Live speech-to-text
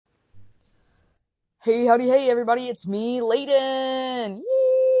Hey, howdy, hey, everybody, it's me, Layton!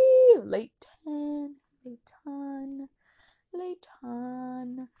 Yee! Layton, Layton,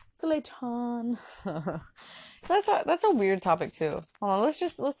 Layton. It's Layton. That's a weird topic, too. Hold on,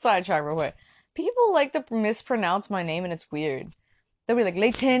 let's sidetrack real quick. People like to mispronounce my name, and it's weird. They'll be like,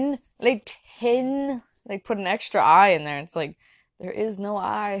 Layton, Layton. Like, put an extra I in there. It's like, there is no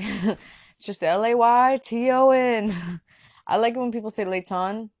I. It's just Layton. I like it when people say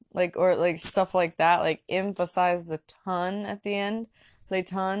Layton, like, or like stuff like that, like emphasize the ton at the end.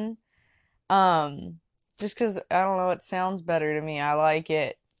 Layton. Um, just 'cause I don't know, it sounds better to me. I like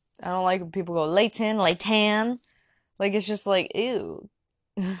it. I don't like when people go Layton, Laytan. Like, it's just like, ew.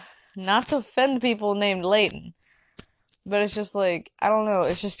 Not to offend people named Layton. But it's just like, I don't know.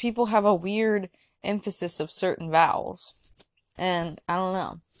 It's just people have a weird emphasis of certain vowels. And I don't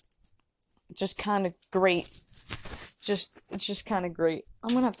know. It's just kind of great. It's just kind of great.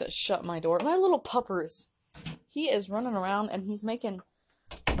 I'm gonna have to shut my door. My little puppers. He is running around and he's making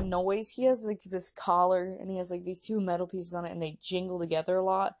noise. He has like this collar and he has like these two metal pieces on it and they jingle together a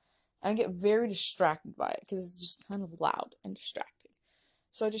lot. And I get very distracted by it because it's just kind of loud and distracting.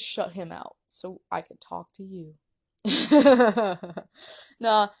 So I just shut him out so I could talk to you.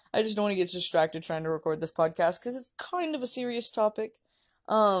 Nah, I just don't want to get distracted trying to record this podcast because it's kind of a serious topic.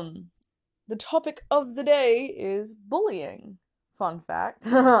 Um, the topic of the day is bullying. Fun fact.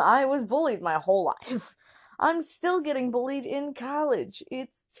 I was bullied my whole life. I'm still getting bullied in college.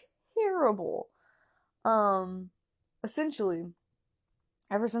 It's terrible. Um, Essentially,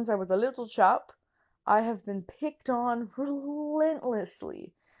 ever since I was a little chap, I have been picked on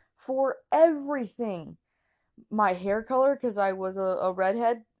relentlessly for everything. My hair color, because I was a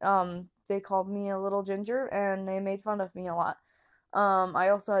redhead, they called me a little ginger, and they made fun of me a lot. I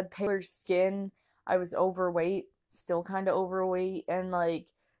also had paler skin. I was overweight, still kind of overweight, and like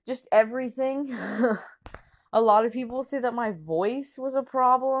just everything. A lot of people say that my voice was a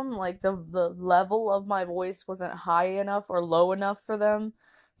problem, like the level of my voice wasn't high enough or low enough for them.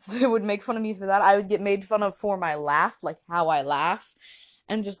 So they would make fun of me for that. I would get made fun of for my laugh, like how I laugh,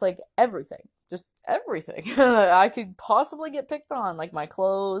 and just like everything. Just everything. I could possibly get picked on, like my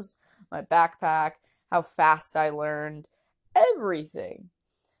clothes, my backpack, how fast I learned, everything.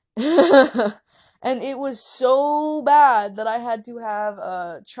 And it was so bad that I had to have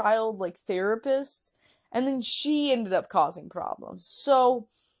a child like therapist, and then she ended up causing problems. So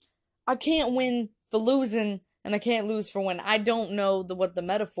I can't win for losing, and I can't lose for when I don't know what the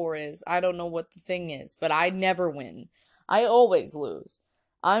metaphor is. I don't know what the thing is, but I never win. I always lose.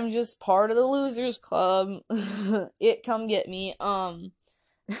 I'm just part of the losers club. It come get me. No,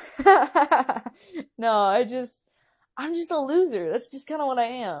 I'm just a loser. That's just kind of what I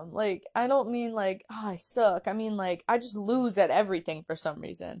am. Like, I don't mean like, oh, I suck. I mean like, I just lose at everything for some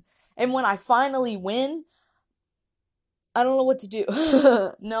reason. And when I finally win, I don't know what to do.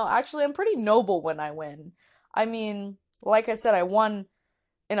 No, actually, I'm pretty noble when I win. I mean, like I said, I won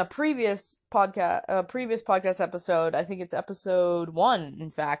in a previous podcast episode. I think it's episode 1,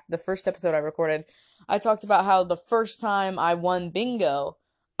 in fact, the first episode I recorded. I talked about how the first time I won bingo,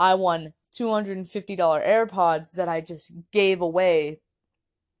 I won $250 AirPods that I just gave away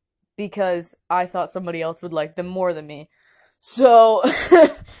because I thought somebody else would like them more than me. So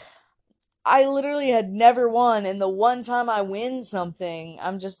I literally had never won, and the one time I win something,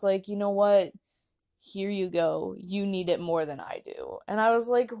 I'm just like, you know what? Here you go. You need it more than I do. And I was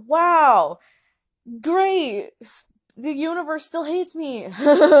like, wow, great. The universe still hates me. And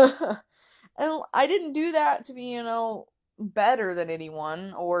I didn't do that to be, better than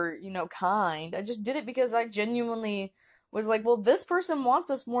anyone or, kind. I just did it because I genuinely was like, well, this person wants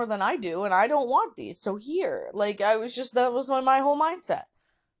this more than I do, and I don't want these. So here. Like, that was my whole mindset.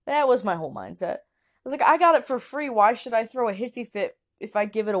 That was my whole mindset. I was like, I got it for free. Why should I throw a hissy fit if I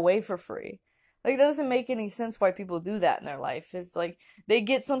give it away for free? Like, that doesn't make any sense why people do that in their life. It's like, they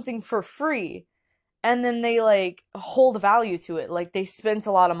get something for free, and then they, like, hold value to it. Like, they spent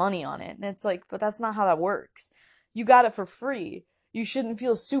a lot of money on it. And it's like, but that's not how that works. You got it for free. You shouldn't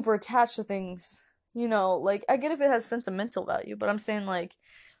feel super attached to things. Like, I get if it has sentimental value, but I'm saying, like,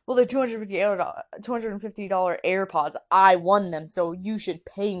 well, they're $250 AirPods. I won them, so you should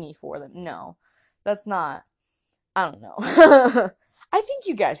pay me for them. No, that's not. I don't know. I think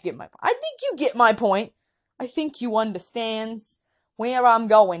you guys get my point. I think you get my point. I think you understands where I'm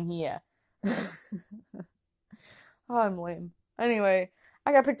going here. I'm lame. Anyway,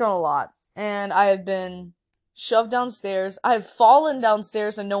 I got picked on a lot, and I have been shoved downstairs. I have fallen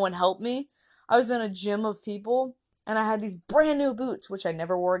downstairs and no one helped me. I was in a gym of people, and I had these brand new boots, which I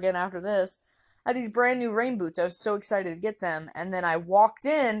never wore again after this. I had these brand new rain boots. I was so excited to get them, and then I walked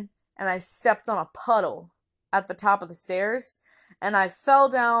in, and I stepped on a puddle at the top of the stairs, and I fell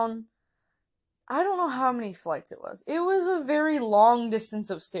down. I don't know how many flights it was. It was a very long distance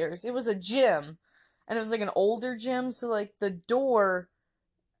of stairs. It was a gym, and it was like an older gym, so like the door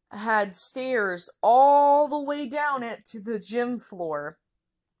had stairs all the way down it to the gym floor.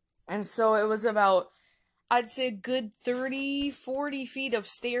 And so it was about, I'd say, a good 30, 40 feet of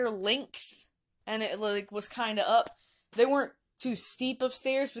stair length. And it like was kind of up. They weren't too steep of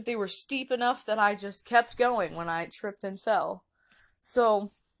stairs, but they were steep enough that I just kept going when I tripped and fell.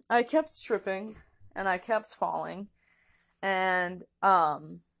 So I kept tripping and I kept falling. And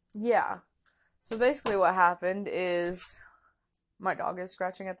yeah. So basically what happened is my dog is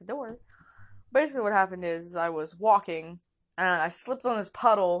scratching at the door. Basically what happened is I was walking and I slipped on this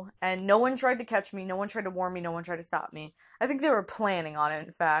puddle and no one tried to catch me, no one tried to warn me, no one tried to stop me. I think they were planning on it,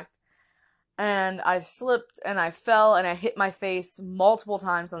 in fact. And I slipped and I fell and I hit my face multiple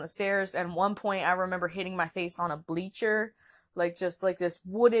times on the stairs. And one point I remember hitting my face on a bleacher, like just like this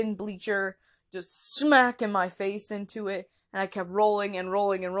wooden bleacher, just smacking my face into it. And I kept rolling and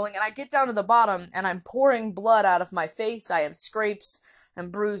rolling and rolling. And I get down to the bottom and I'm pouring blood out of my face. I have scrapes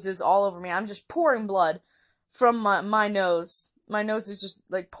and bruises all over me. I'm just pouring blood from my nose. My nose is just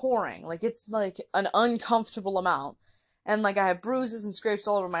like pouring. Like it's like an uncomfortable amount. And like I have bruises and scrapes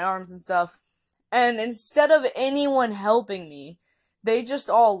all over my arms and stuff. And instead of anyone helping me, they just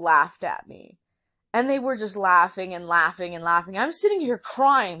all laughed at me. And they were just laughing and laughing and laughing. I'm sitting here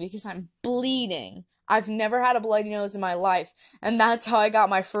crying because I'm bleeding. I've never had a bloody nose in my life. And that's how I got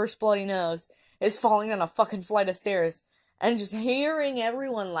my first bloody nose, is falling down a fucking flight of stairs. And just hearing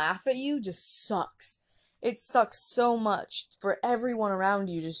everyone laugh at you just sucks. It sucks so much for everyone around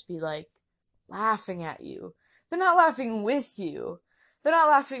you to just be like laughing at you. They're not laughing with you. They're not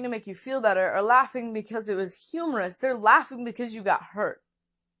laughing to make you feel better or laughing because it was humorous. They're laughing because you got hurt.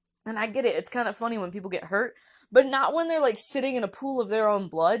 And I get it. It's kind of funny when people get hurt, but not when they're like sitting in a pool of their own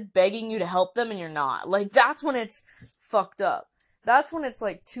blood begging you to help them and you're not. Like that's when it's fucked up. That's when it's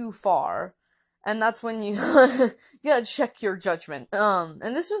like too far. And that's when you you gotta check your judgment.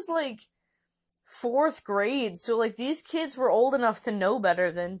 And this was like 4th grade, so like these kids were old enough to know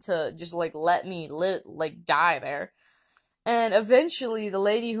better than to just like let me die there. And eventually the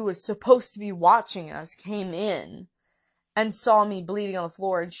lady who was supposed to be watching us came in and saw me bleeding on the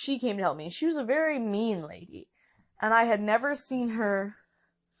floor, and she came to help me. She was a very mean lady, and I had never seen her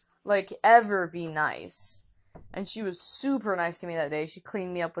like ever be nice. And she was super nice to me that day. She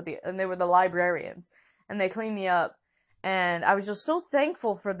cleaned me up and they were the librarians, and they cleaned me up. And I was just so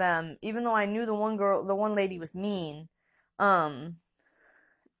thankful for them, even though I knew the one lady was mean.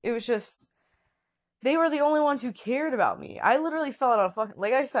 It was just, they were the only ones who cared about me. I literally fell out on fucking,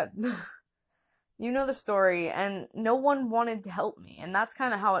 like I said, you know the story, and no one wanted to help me. And that's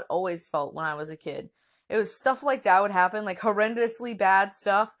kind of how it always felt when I was a kid. It was stuff like that would happen, like horrendously bad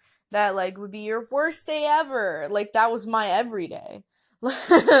stuff that like would be your worst day ever. Like that was my everyday.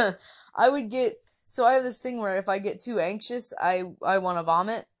 I would get, so I have this thing where if I get too anxious, I want to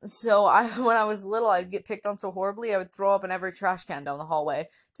vomit. So when I was little, I'd get picked on so horribly, I would throw up in every trash can down the hallway,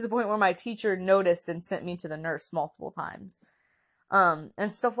 to the point where my teacher noticed and sent me to the nurse multiple times.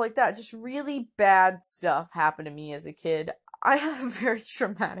 And stuff like that. Just really bad stuff happened to me as a kid. I had a very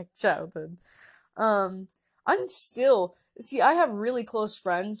traumatic childhood. I have really close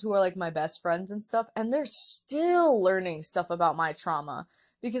friends who are like my best friends and stuff, and they're still learning stuff about my trauma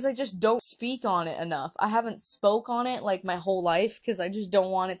because I just don't speak on it enough. I haven't spoke on it like my whole life because I just don't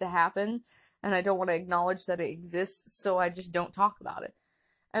want it to happen, and I don't want to acknowledge that it exists, so I just don't talk about it.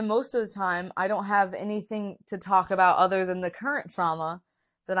 And most of the time, I don't have anything to talk about other than the current trauma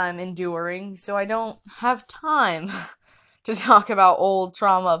that I'm enduring, so I don't have time to talk about old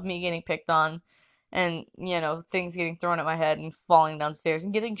trauma of me getting picked on and, things getting thrown at my head and falling downstairs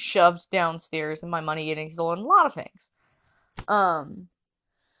and getting shoved downstairs and my money getting stolen. A lot of things.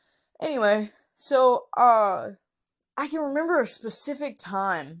 Anyway, so, I can remember a specific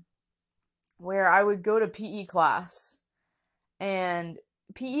time where I would go to PE class, and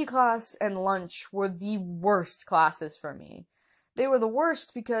PE class and lunch were the worst classes for me. They were the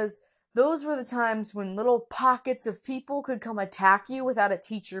worst because those were the times when little pockets of people could come attack you without a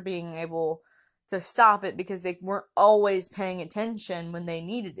teacher being able to stop it because they weren't always paying attention when they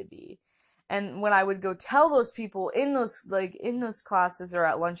needed to be. And when I would go tell those people in those classes or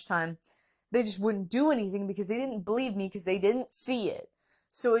at lunchtime, they just wouldn't do anything because they didn't believe me because they didn't see it.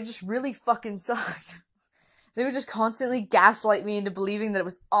 So it just really fucking sucked. They would just constantly gaslight me into believing that it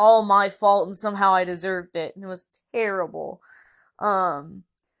was all my fault and somehow I deserved it. And it was terrible.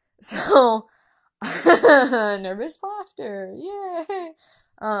 So, nervous laughter. Yay!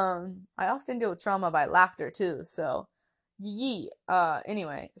 I often deal with trauma by laughter too, so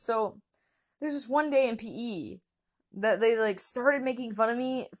anyway, so there's this one day in PE that they like started making fun of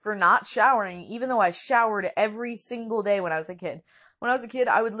me for not showering, even though I showered every single day when I was a kid. When I was a kid,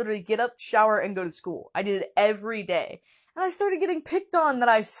 I would literally get up, shower, and go to school. I did it every day. And I started getting picked on that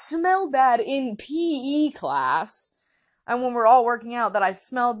I smelled bad in PE class. And when we're all working out, that I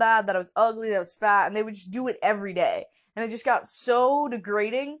smelled bad, that I was ugly, that I was fat, and they would just do it every day. And it just got so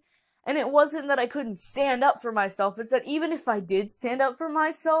degrading. And it wasn't that I couldn't stand up for myself, it's that even if I did stand up for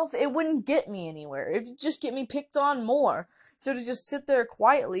myself, it wouldn't get me anywhere. It would just get me picked on more. So to just sit there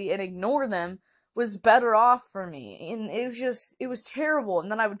quietly and ignore them was better off for me. And it was terrible.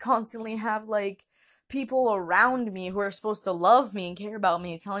 And then I would constantly have, like, people around me who are supposed to love me and care about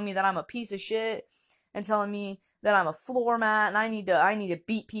me telling me that I'm a piece of shit and telling me that I'm a floor mat and I need to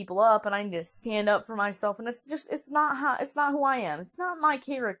beat people up and I need to stand up for myself, and it's not who I am. It's not my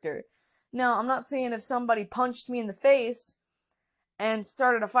character. Now, I'm not saying if somebody punched me in the face and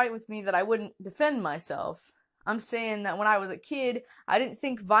started a fight with me that I wouldn't defend myself. I'm saying that when I was a kid, I didn't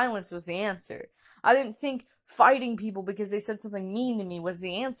think violence was the answer. I didn't think fighting people because they said something mean to me was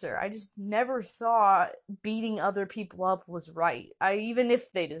the answer. I just never thought beating other people up was right. Even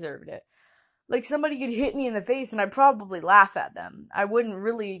if they deserved it. Like, somebody could hit me in the face and I'd probably laugh at them. I wouldn't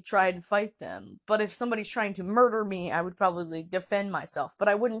really try to fight them. But if somebody's trying to murder me, I would probably defend myself. But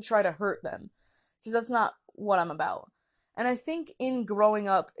I wouldn't try to hurt them. Because that's not what I'm about. And I think in growing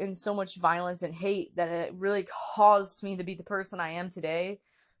up in so much violence and hate that it really caused me to be the person I am today,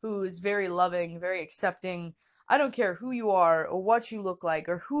 who is very loving, very accepting. I don't care who you are or what you look like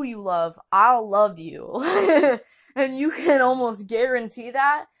or who you love, I'll love you. And you can almost guarantee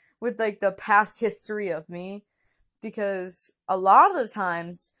that with like the past history of me, because a lot of the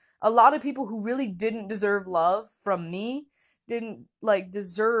times a lot of people who really didn't deserve love from me didn't like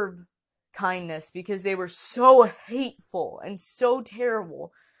deserve kindness because they were so hateful and so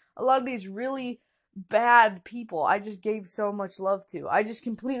terrible. A lot of these really bad people I just gave so much love to. I just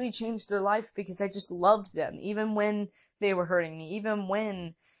completely changed their life because I just loved them even when they were hurting me, even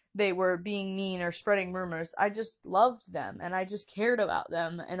when they were being mean or spreading rumors. I just loved them and I just cared about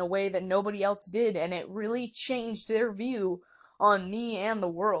them in a way that nobody else did, and it really changed their view on me and the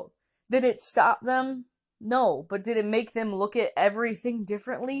world. Did it stop them? No, but did it make them look at everything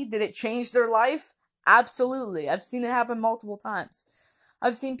differently? Did it change their life? Absolutely. I've seen it happen multiple times.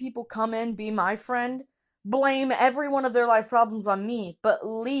 I've seen people come in, be my friend, blame every one of their life problems on me, but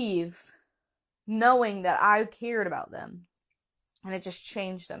leave knowing that I cared about them. And it just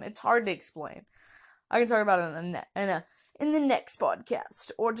changed them. It's hard to explain. I can talk about it in the next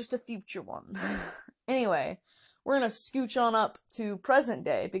podcast or just a future one. Anyway, we're gonna scooch on up to present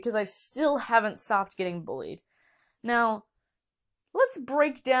day because I still haven't stopped getting bullied. Now, let's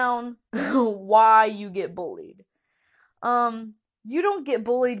break down why you get bullied. You don't get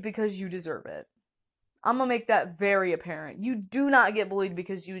bullied because you deserve it. I'm gonna make that very apparent. You do not get bullied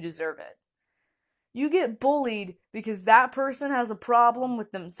because you deserve it. You get bullied because that person has a problem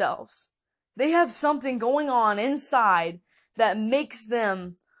with themselves. They have something going on inside that makes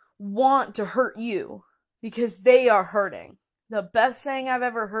them want to hurt you because they are hurting. The best saying I've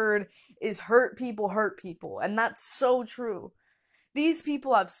ever heard is hurt people, and that's so true. These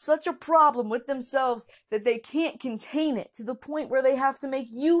people have such a problem with themselves that they can't contain it to the point where they have to make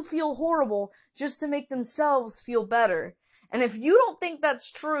you feel horrible just to make themselves feel better. And if you don't think that's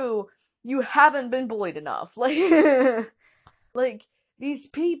true, you haven't been bullied enough. Like, these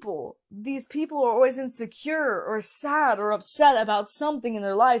people are always insecure or sad or upset about something in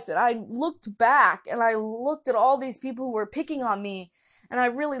their life. And I looked back and I looked at all these people who were picking on me, and I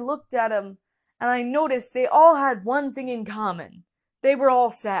really looked at them and I noticed they all had one thing in common. They were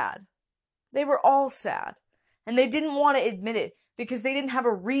all sad. They were all sad. And they didn't want to admit it because they didn't have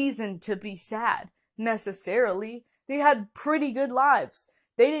a reason to be sad, necessarily. They had pretty good lives.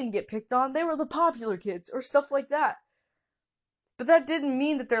 They didn't get picked on. They were the popular kids or stuff like that. But that didn't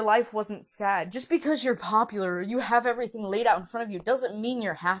mean that their life wasn't sad. Just because you're popular or you have everything laid out in front of you doesn't mean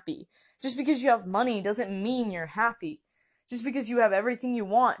you're happy. Just because you have money doesn't mean you're happy. Just because you have everything you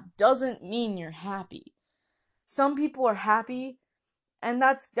want doesn't mean you're happy. Some people are happy, and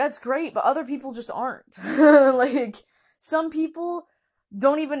that's great, but other people just aren't. Like, some people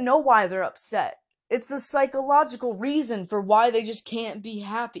don't even know why they're upset. It's a psychological reason for why they just can't be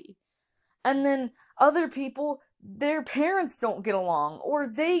happy. And then other people, their parents don't get along, or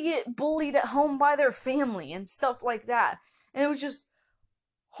they get bullied at home by their family and stuff like that. And it was just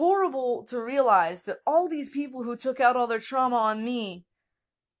horrible to realize that all these people who took out all their trauma on me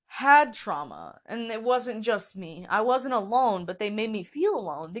had trauma, and it wasn't just me. I wasn't alone, but they made me feel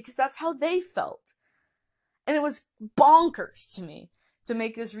alone because that's how they felt. And it was bonkers to me to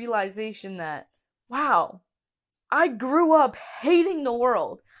make this realization that, wow, I grew up hating the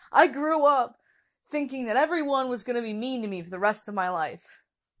world. I grew up thinking that everyone was going to be mean to me for the rest of my life.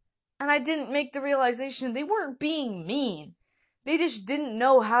 And I didn't make the realization they weren't being mean. They just didn't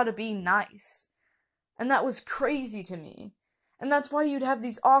know how to be nice. And that was crazy to me. And that's why you'd have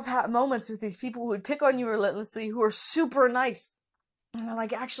these off-hat moments with these people who would pick on you relentlessly, who are super nice. And they're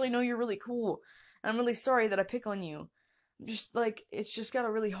like, actually, no, you're really cool. And I'm really sorry that I pick on you. I'm just like, it's just got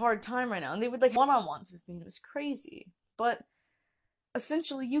a really hard time right now. And they would like one-on-ones with me. And it was crazy. But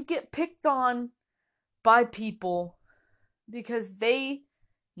essentially, you get picked on by people because they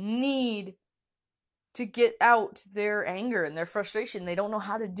need to get out their anger and their frustration. They don't know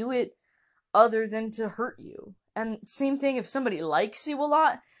how to do it other than to hurt you. And same thing if somebody likes you a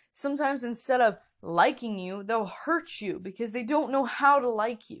lot, sometimes instead of liking you, they'll hurt you because they don't know how to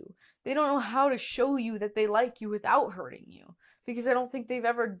like you. They don't know how to show you that they like you without hurting you because I don't think they've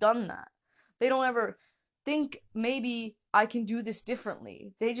ever done that. They don't ever think maybe I can do this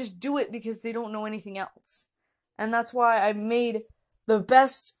differently. They just do it because they don't know anything else. And that's why I made the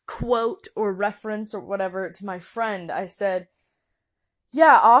best quote or reference or whatever to my friend. I said,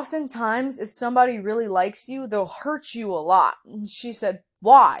 yeah, oftentimes if somebody really likes you, they'll hurt you a lot. And she said,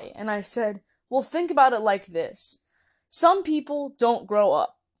 why? And I said, well, think about it like this. Some people don't grow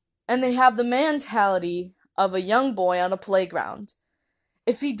up, and they have the mentality of a young boy on a playground.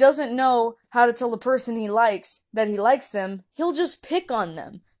 If he doesn't know how to tell the person he likes that he likes them, he'll just pick on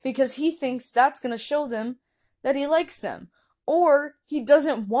them because he thinks that's going to show them that he likes them. Or he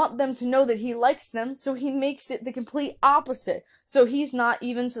doesn't want them to know that he likes them, so he makes it the complete opposite, so he's not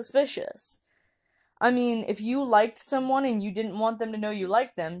even suspicious. I mean, if you liked someone and you didn't want them to know you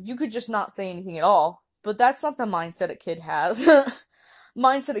liked them, you could just not say anything at all. But that's not the mindset a kid has.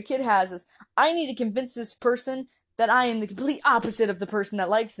 Mindset a kid has is, I need to convince this person that I am the complete opposite of the person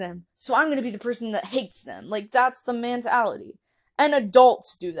that likes them, so I'm gonna be the person that hates them. Like, that's the mentality. And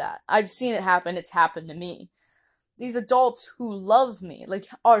adults do that. I've seen it happen, it's happened to me. These adults who love me, like,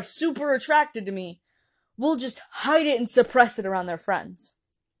 are super attracted to me, will just hide it and suppress it around their friends.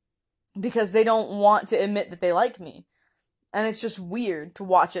 Because they don't want to admit that they like me. And it's just weird to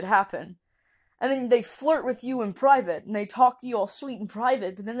watch it happen. And then they flirt with you in private, and they talk to you all sweet in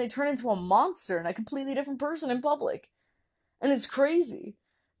private, but then they turn into a monster and a completely different person in public. And it's crazy.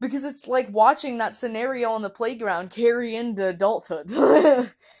 Because it's like watching that scenario on the playground carry into adulthood.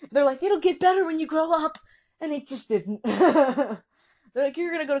 They're like, it'll get better when you grow up. And it just didn't. They're like,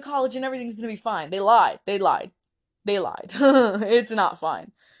 you're gonna go to college and everything's gonna be fine. They lied. They lied. They lied. It's not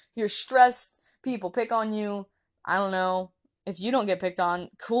fine. You're stressed. People pick on you. I don't know. If you don't get picked on,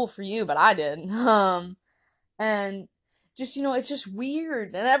 cool for you, but I did. And just, it's just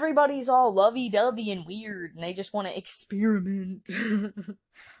weird. And everybody's all lovey-dovey and weird, and they just want to experiment.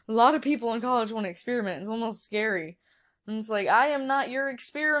 A lot of people in college want to experiment. It's almost scary. And it's like, I am not your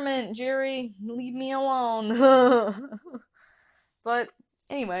experiment, Jerry. Leave me alone. But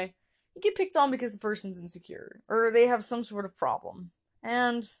anyway, you get picked on because the person's insecure, or they have some sort of problem,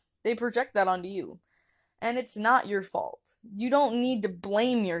 and they project that onto you. And it's not your fault. You don't need to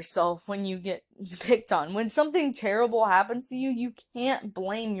blame yourself when you get picked on. When something terrible happens to you, you can't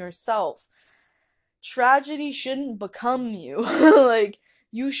blame yourself. Tragedy shouldn't become you. Like,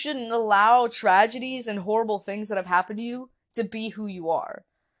 you shouldn't allow tragedies and horrible things that have happened to you to be who you are.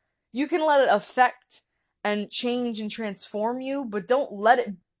 You can let it affect and change and transform you, but don't let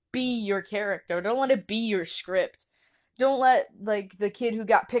it be your character. Don't let it be your script. Don't let, like, the kid who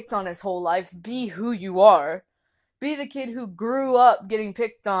got picked on his whole life be who you are. Be the kid who grew up getting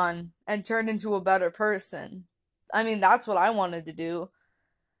picked on and turned into a better person. I mean, that's what I wanted to do.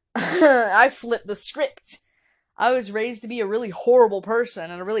 I flipped the script. I was raised to be a really horrible person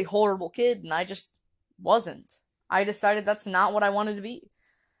and a really horrible kid, and I just wasn't. I decided that's not what I wanted to be.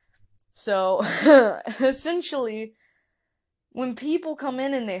 So, essentially, when people come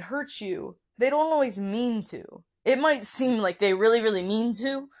in and they hurt you, they don't always mean to. It might seem like they really, really mean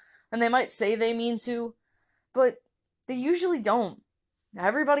to, and they might say they mean to, but they usually don't.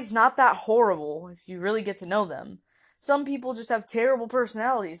 Everybody's not that horrible if you really get to know them. Some people just have terrible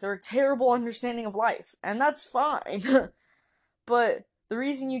personalities or a terrible understanding of life, and that's fine. But the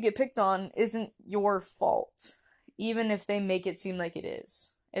reason you get picked on isn't your fault, even if they make it seem like it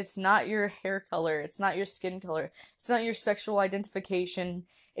is. It's not your hair color, it's not your skin color, it's not your sexual identification,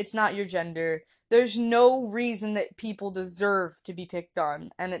 it's not your gender. There's no reason that people deserve to be picked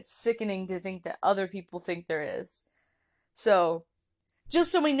on, and it's sickening to think that other people think there is. So,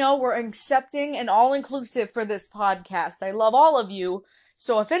 Just so we know, we're accepting and all-inclusive for this podcast. I love all of you.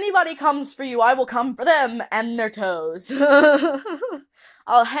 So if anybody comes for you, I will come for them and their toes. I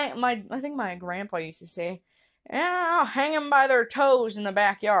think my grandpa used to say, yeah, I'll hang them by their toes in the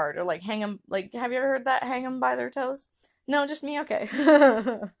backyard. Or like hang them, like, have you ever heard that? Hang them by their toes? No, just me? Okay.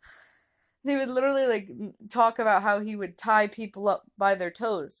 He would literally, like, talk about how he would tie people up by their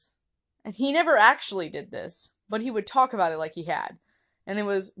toes. And he never actually did this, but he would talk about it like he had. And it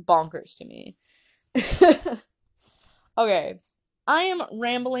was bonkers to me. Okay. I am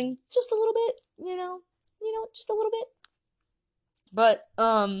rambling just a little bit, just a little bit. But,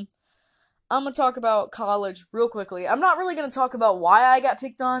 I'm gonna talk about college real quickly. I'm not really gonna talk about why I got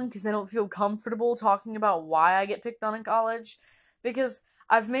picked on, because I don't feel comfortable talking about why I get picked on in college, because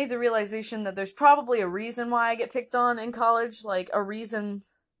I've made the realization that there's probably a reason why I get picked on in college, like, a reason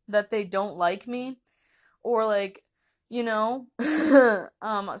that they don't like me, or, like, so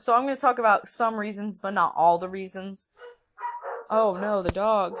I'm gonna talk about some reasons, but not all the reasons. Oh no, the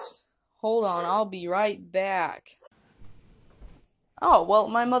dogs. Hold on, I'll be right back. Oh, well,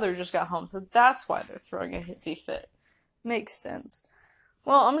 my mother just got home, so that's why they're throwing a hissy fit. Makes sense.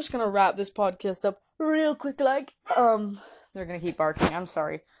 Well, I'm just gonna wrap this podcast up real quick, like, they're gonna keep barking, I'm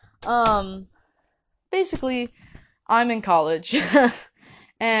sorry. Basically, I'm in college,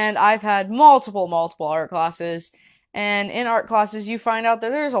 and I've had multiple art classes, and in art classes, you find out that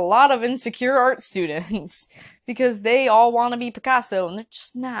there's a lot of insecure art students, because they all want to be Picasso, and they're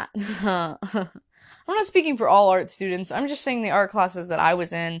just not. I'm not speaking for all art students. I'm just saying the art classes that I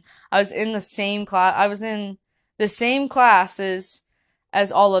was in. I was in the same class. I was in the same classes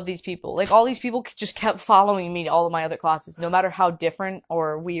as all of these people. Like, all these people just kept following me to all of my other classes, no matter how different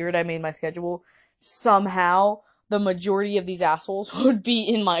or weird I made my schedule. Somehow, the majority of these assholes would be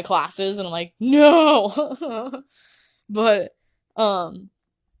in my classes, and I'm like, no! But,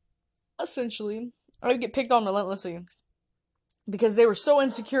 essentially, I would get picked on relentlessly, because they were so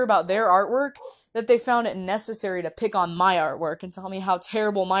insecure about their artwork that they found it necessary to pick on my artwork and tell me how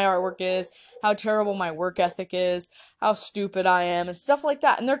terrible my artwork is, how terrible my work ethic is, how stupid I am, and stuff like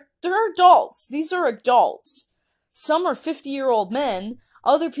that. And they're adults. These are adults. Some are 50-year-old men,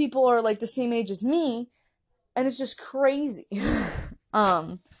 other people are like the same age as me, and it's just crazy.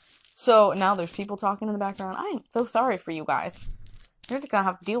 So now there's people talking in the background. I am so sorry for you guys. You're just gonna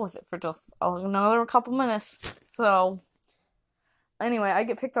have to deal with it for just another couple minutes. So, anyway, I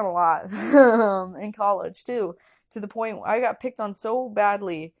get picked on a lot in college, too, to the point where I got picked on so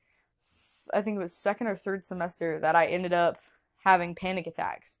badly, I think it was second or third semester, that I ended up having panic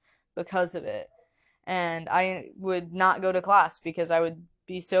attacks because of it. And I would not go to class because I would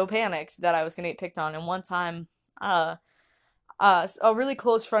be so panicked that I was going to get picked on. And one time, a really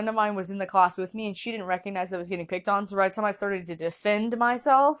close friend of mine was in the class with me, and she didn't recognize I was getting picked on, so right time I started to defend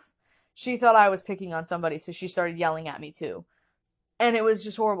myself, she thought I was picking on somebody, so she started yelling at me, too. And it was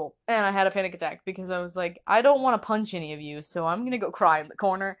just horrible. And I had a panic attack because I was like, I don't want to punch any of you, so I'm gonna go cry in the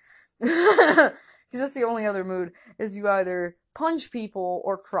corner. Because that's the only other mood, is you either punch people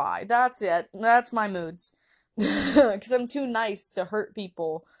or cry. That's it. That's my moods. Because I'm too nice to hurt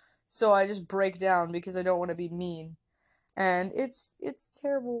people, so I just break down because I don't want to be mean. And it's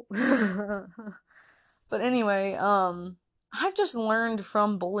terrible. But anyway, I've just learned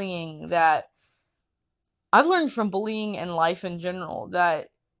from bullying that I've learned from bullying and life in general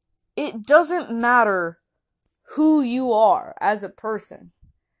that it doesn't matter who you are as a person.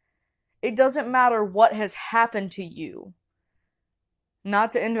 It doesn't matter what has happened to you.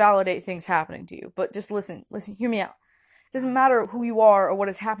 Not to invalidate things happening to you, but just listen, hear me out. It doesn't matter who you are or what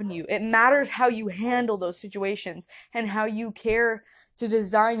has happened to you. It matters how you handle those situations and how you care to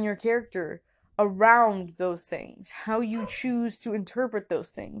design your character around those things. How you choose to interpret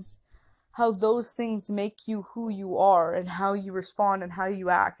those things. How those things make you who you are, and how you respond, and how you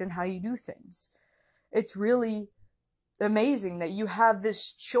act, and how you do things. It's really amazing that you have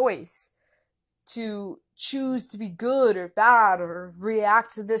this choice to choose to be good or bad, or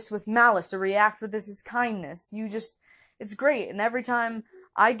react to this with malice, or react with this as kindness. It's great, and every time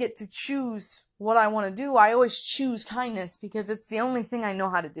I get to choose what I want to do, I always choose kindness, because it's the only thing I know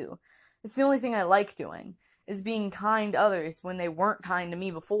how to do. It's the only thing I like doing, is being kind to others when they weren't kind to me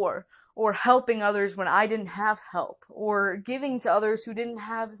before, or helping others when I didn't have help, or giving to others who didn't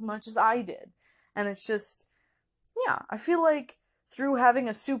have as much as I did. And it's just, yeah, I feel like through having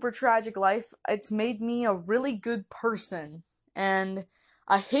a super tragic life, it's made me a really good person. And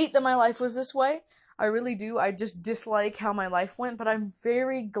I hate that my life was this way. I really do. I just dislike how my life went, but I'm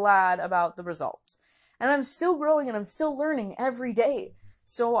very glad about the results. And I'm still growing and I'm still learning every day.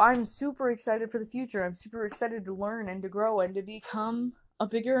 So I'm super excited for the future. I'm super excited to learn and to grow and to become a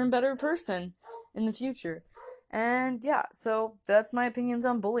bigger and better person in the future. And yeah, so that's my opinions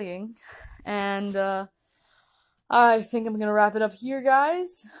on bullying. And I think I'm gonna wrap it up here,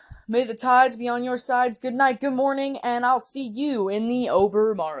 guys. May the tides be on your sides. Good night, good morning, and I'll see you in the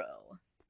overmorrow.